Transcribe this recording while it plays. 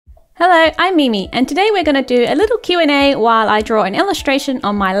Hello, I'm Mimi, and today we're going to do a little Q&A while I draw an illustration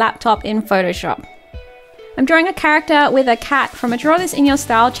on my laptop in Photoshop. I'm drawing a character with a cat from a Draw This in Your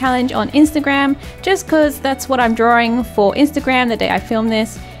Style challenge on Instagram, just because that's what I'm drawing for Instagram the day I filmed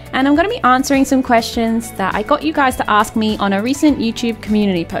this, and I'm going to be answering some questions that I got you guys to ask me on a recent YouTube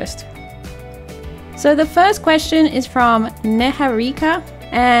community post. So the first question is from Neharika,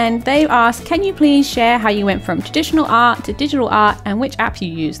 and they asked, can you please share how you went from traditional art to digital art and which app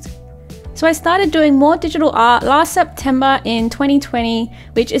you used? So I started doing more digital art last September in 2020,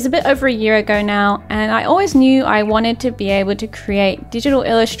 which is a bit over a year ago now, and I always knew I wanted to be able to create digital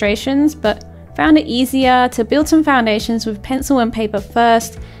illustrations, but found it easier to build some foundations with pencil and paper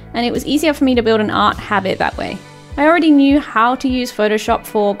first, and it was easier for me to build an art habit that way. I already knew how to use Photoshop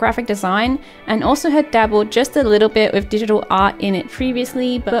for graphic design and also had dabbled just a little bit with digital art in it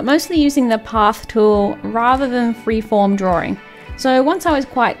previously, but mostly using the path tool rather than freeform drawing. So once I was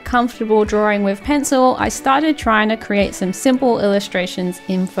quite comfortable drawing with pencil, I started trying to create some simple illustrations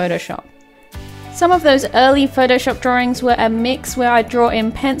in Photoshop. Some of those early Photoshop drawings were a mix where I draw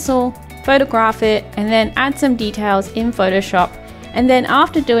in pencil, photograph it, and then add some details in Photoshop. And then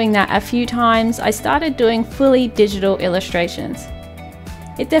after doing that a few times, I started doing fully digital illustrations.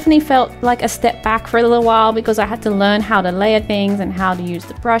 It definitely felt like a step back for a little while because I had to learn how to layer things and how to use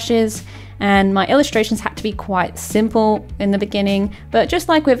the brushes, and my illustrations had to be quite simple in the beginning, but just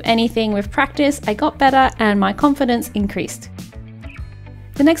like with anything with practice, I got better and my confidence increased.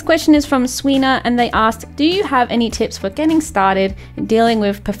 The next question is from Sweena, and they asked, do you have any tips for getting started in dealing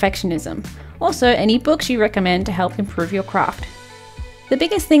with perfectionism? Also, any books you recommend to help improve your craft? The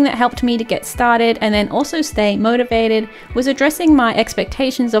biggest thing that helped me to get started and then also stay motivated was addressing my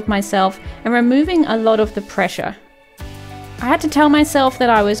expectations of myself and removing a lot of the pressure. I had to tell myself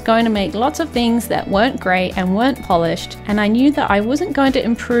that I was going to make lots of things that weren't great and weren't polished, and I knew that I wasn't going to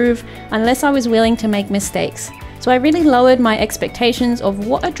improve unless I was willing to make mistakes. So I really lowered my expectations of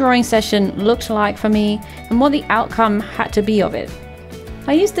what a drawing session looked like for me and what the outcome had to be of it.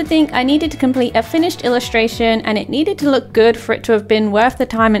 I used to think I needed to complete a finished illustration and it needed to look good for it to have been worth the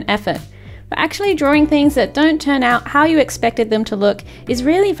time and effort. But actually drawing things that don't turn out how you expected them to look is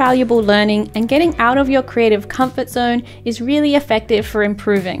really valuable learning, and getting out of your creative comfort zone is really effective for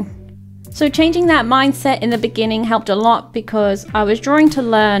improving. So changing that mindset in the beginning helped a lot because I was drawing to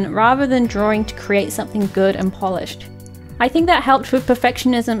learn rather than drawing to create something good and polished. I think that helped with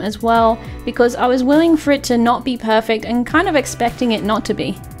perfectionism as well because I was willing for it to not be perfect and kind of expecting it not to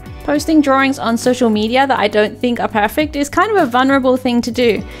be. Posting drawings on social media that I don't think are perfect is kind of a vulnerable thing to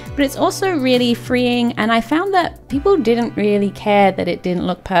do, but it's also really freeing, and I found that people didn't really care that it didn't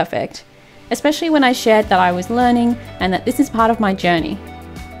look perfect, especially when I shared that I was learning and that this is part of my journey.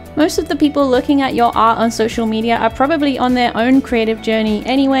 Most of the people looking at your art on social media are probably on their own creative journey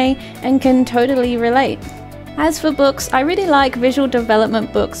anyway and can totally relate. As for books, I really like visual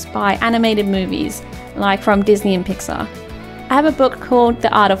development books by animated movies, like from Disney and Pixar. I have a book called The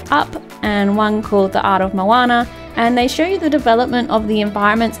Art of Up and one called The Art of Moana, and they show you the development of the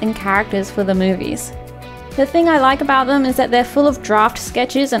environments and characters for the movies. The thing I like about them is that they're full of draft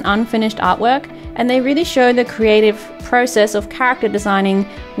sketches and unfinished artwork, and they really show the creative process of character designing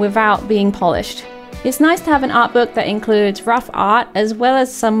without being polished. It's nice to have an art book that includes rough art as well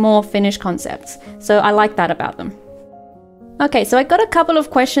as some more finished concepts, so I like that about them. Okay, so I got a couple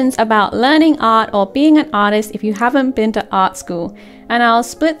of questions about learning art or being an artist if you haven't been to art school, and I'll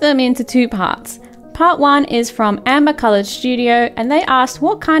split them into two parts. Part 1 is from Amber Colored Studio, and they asked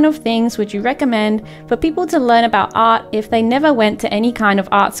what kind of things would you recommend for people to learn about art if they never went to any kind of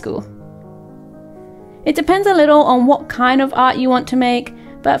art school? It depends a little on what kind of art you want to make,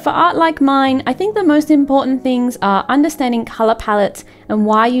 but for art like mine, I think the most important things are understanding color palettes and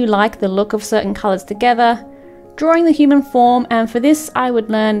why you like the look of certain colors together, drawing the human form, and for this I would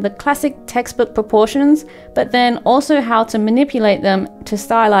learn the classic textbook proportions, but then also how to manipulate them to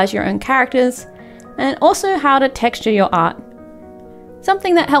stylize your own characters, and also how to texture your art.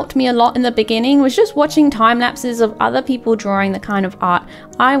 Something that helped me a lot in the beginning was just watching time lapses of other people drawing the kind of art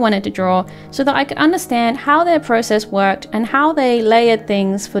I wanted to draw so that I could understand how their process worked and how they layered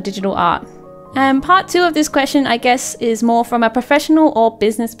things for digital art. And part 2 of this question, I guess, is more from a professional or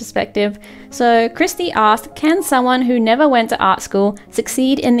business perspective. So Christy asked, can someone who never went to art school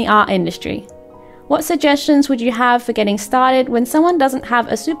succeed in the art industry? What suggestions would you have for getting started when someone doesn't have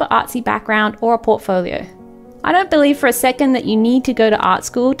a super artsy background or a portfolio? I don't believe for a second that you need to go to art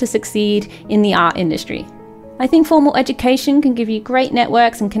school to succeed in the art industry. I think formal education can give you great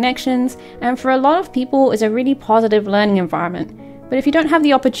networks and connections, and for a lot of people is a really positive learning environment. But if you don't have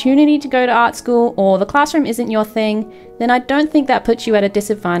the opportunity to go to art school or the classroom isn't your thing, then I don't think that puts you at a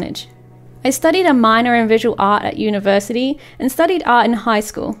disadvantage. I studied a minor in visual art at university and studied art in high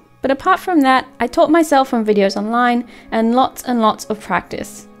school. But apart from that, I taught myself from videos online and lots of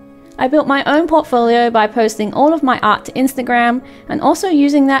practice. I built my own portfolio by posting all of my art to Instagram and also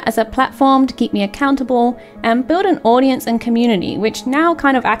using that as a platform to keep me accountable and build an audience and community, which now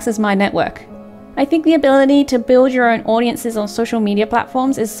kind of acts as my network. I think the ability to build your own audiences on social media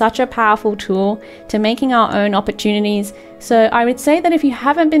platforms is such a powerful tool to making our own opportunities. So I would say that if you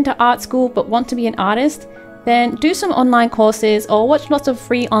haven't been to art school but want to be an artist, then do some online courses or watch lots of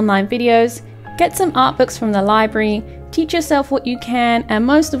free online videos, get some art books from the library, teach yourself what you can, and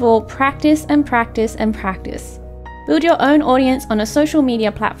most of all, practice and practice and practice. Build your own audience on a social media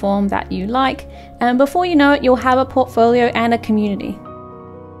platform that you like, and before you know it, you'll have a portfolio and a community.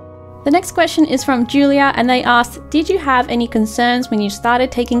 The next question is from Julia, and they asked, did you have any concerns when you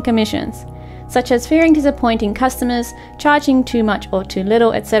started taking commissions, such as fearing disappointing customers, charging too much or too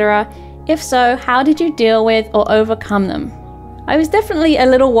little, etc.? If so, how did you deal with or overcome them? I was definitely a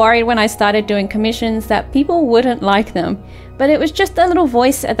little worried when I started doing commissions that people wouldn't like them, but it was just a little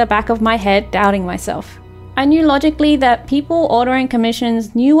voice at the back of my head doubting myself. I knew logically that people ordering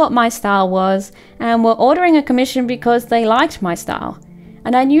commissions knew what my style was and were ordering a commission because they liked my style.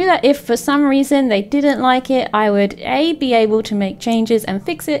 And I knew that if for some reason they didn't like it, I would A, be able to make changes and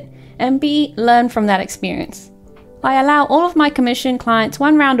fix it, and B, learn from that experience. I allow all of my commission clients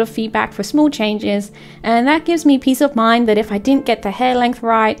one round of feedback for small changes, and that gives me peace of mind that if I didn't get the hair length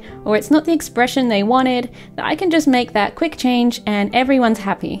right, or it's not the expression they wanted, that I can just make that quick change and everyone's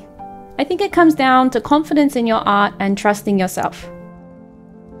happy. I think it comes down to confidence in your art and trusting yourself.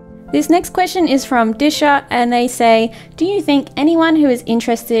 This next question is from Disha, and they say, do you think anyone who is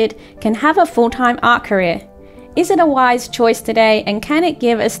interested can have a full-time art career? Is it a wise choice today, and can it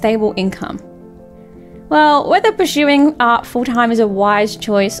give a stable income? Well, whether pursuing art full-time is a wise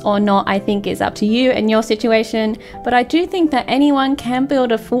choice or not, I think is up to you and your situation, but I do think that anyone can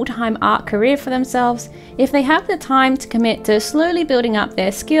build a full-time art career for themselves if they have the time to commit to slowly building up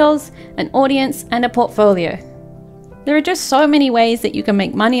their skills, an audience, and a portfolio. There are just so many ways that you can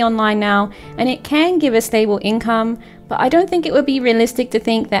make money online now, and it can give a stable income, but I don't think it would be realistic to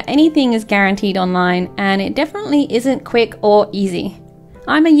think that anything is guaranteed online, and it definitely isn't quick or easy.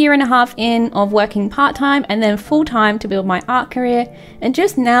 I'm a 1.5 years in of working part-time and then full-time to build my art career, and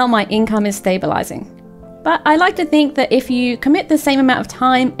just now my income is stabilizing. But I like to think that if you commit the same amount of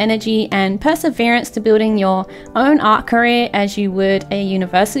time, energy, and perseverance to building your own art career as you would a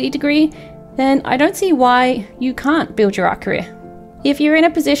university degree, then I don't see why you can't build your art career. If you're in a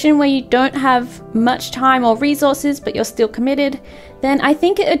position where you don't have much time or resources but you're still committed, then I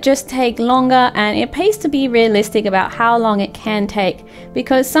think it would just take longer, and it pays to be realistic about how long it can take,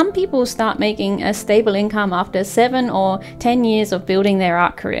 because some people start making a stable income after 7 or 10 years of building their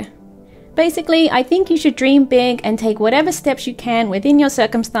art career. Basically, I think you should dream big and take whatever steps you can within your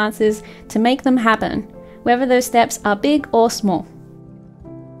circumstances to make them happen, whether those steps are big or small.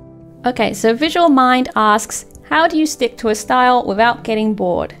 Okay, so Visual Mind asks, how do you stick to a style without getting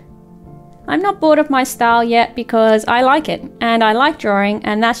bored? I'm not bored of my style yet because I like it, and I like drawing,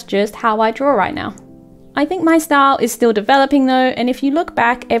 and that's just how I draw right now. I think my style is still developing though, and if you look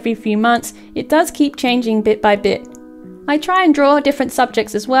back every few months, it does keep changing bit by bit. I try and draw different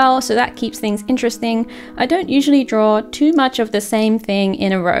subjects as well, so that keeps things interesting. I don't usually draw too much of the same thing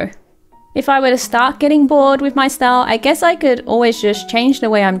in a row. If I were to start getting bored with my style, I guess I could always just change the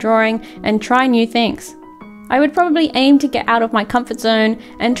way I'm drawing and try new things. I would probably aim to get out of my comfort zone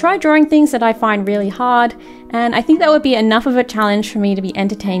and try drawing things that I find really hard, and I think that would be enough of a challenge for me to be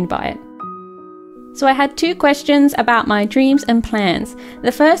entertained by it. So I had 2 questions about my dreams and plans.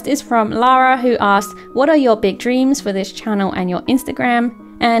 The first is from Lara, who asked, what are your big dreams for this channel and your Instagram?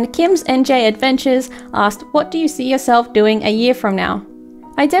 And Kim's NJ Adventures asked, what do you see yourself doing a year from now?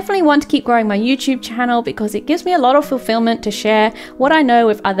 I definitely want to keep growing my YouTube channel because it gives me a lot of fulfillment to share what I know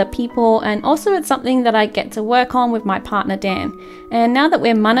with other people, and also it's something that I get to work on with my partner Dan. And now that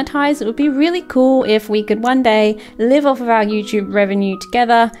we're monetized, it would be really cool if we could one day live off of our YouTube revenue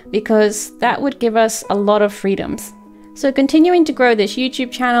together, because that would give us a lot of freedoms. So continuing to grow this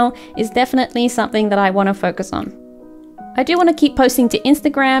YouTube channel is definitely something that I want to focus on. I do want to keep posting to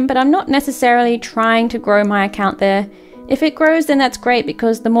Instagram, but I'm not necessarily trying to grow my account there. If it grows, then that's great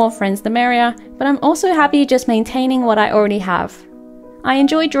because the more friends the merrier, but I'm also happy just maintaining what I already have. I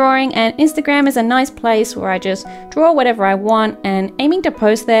enjoy drawing, and Instagram is a nice place where I just draw whatever I want, and aiming to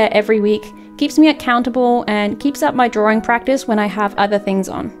post there every week keeps me accountable and keeps up my drawing practice when I have other things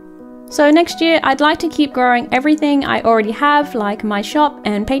on. So next year, I'd like to keep growing everything I already have, like my shop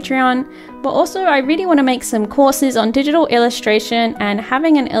and Patreon, but also I really want to make some courses on digital illustration and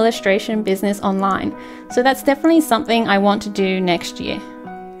having an illustration business online. So that's definitely something I want to do next year.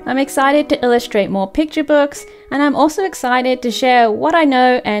 I'm excited to illustrate more picture books, and I'm also excited to share what I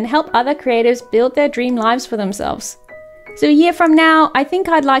know and help other creatives build their dream lives for themselves. So a year from now, I think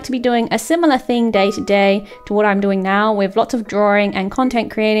I'd like to be doing a similar thing day to day to what I'm doing now, with lots of drawing and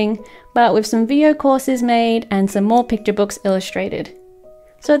content creating, but with some video courses made and some more picture books illustrated.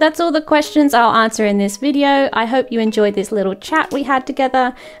 So that's all the questions I'll answer in this video. I hope you enjoyed this little chat we had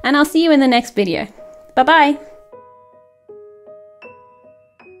together, and I'll see you in the next video. Bye bye!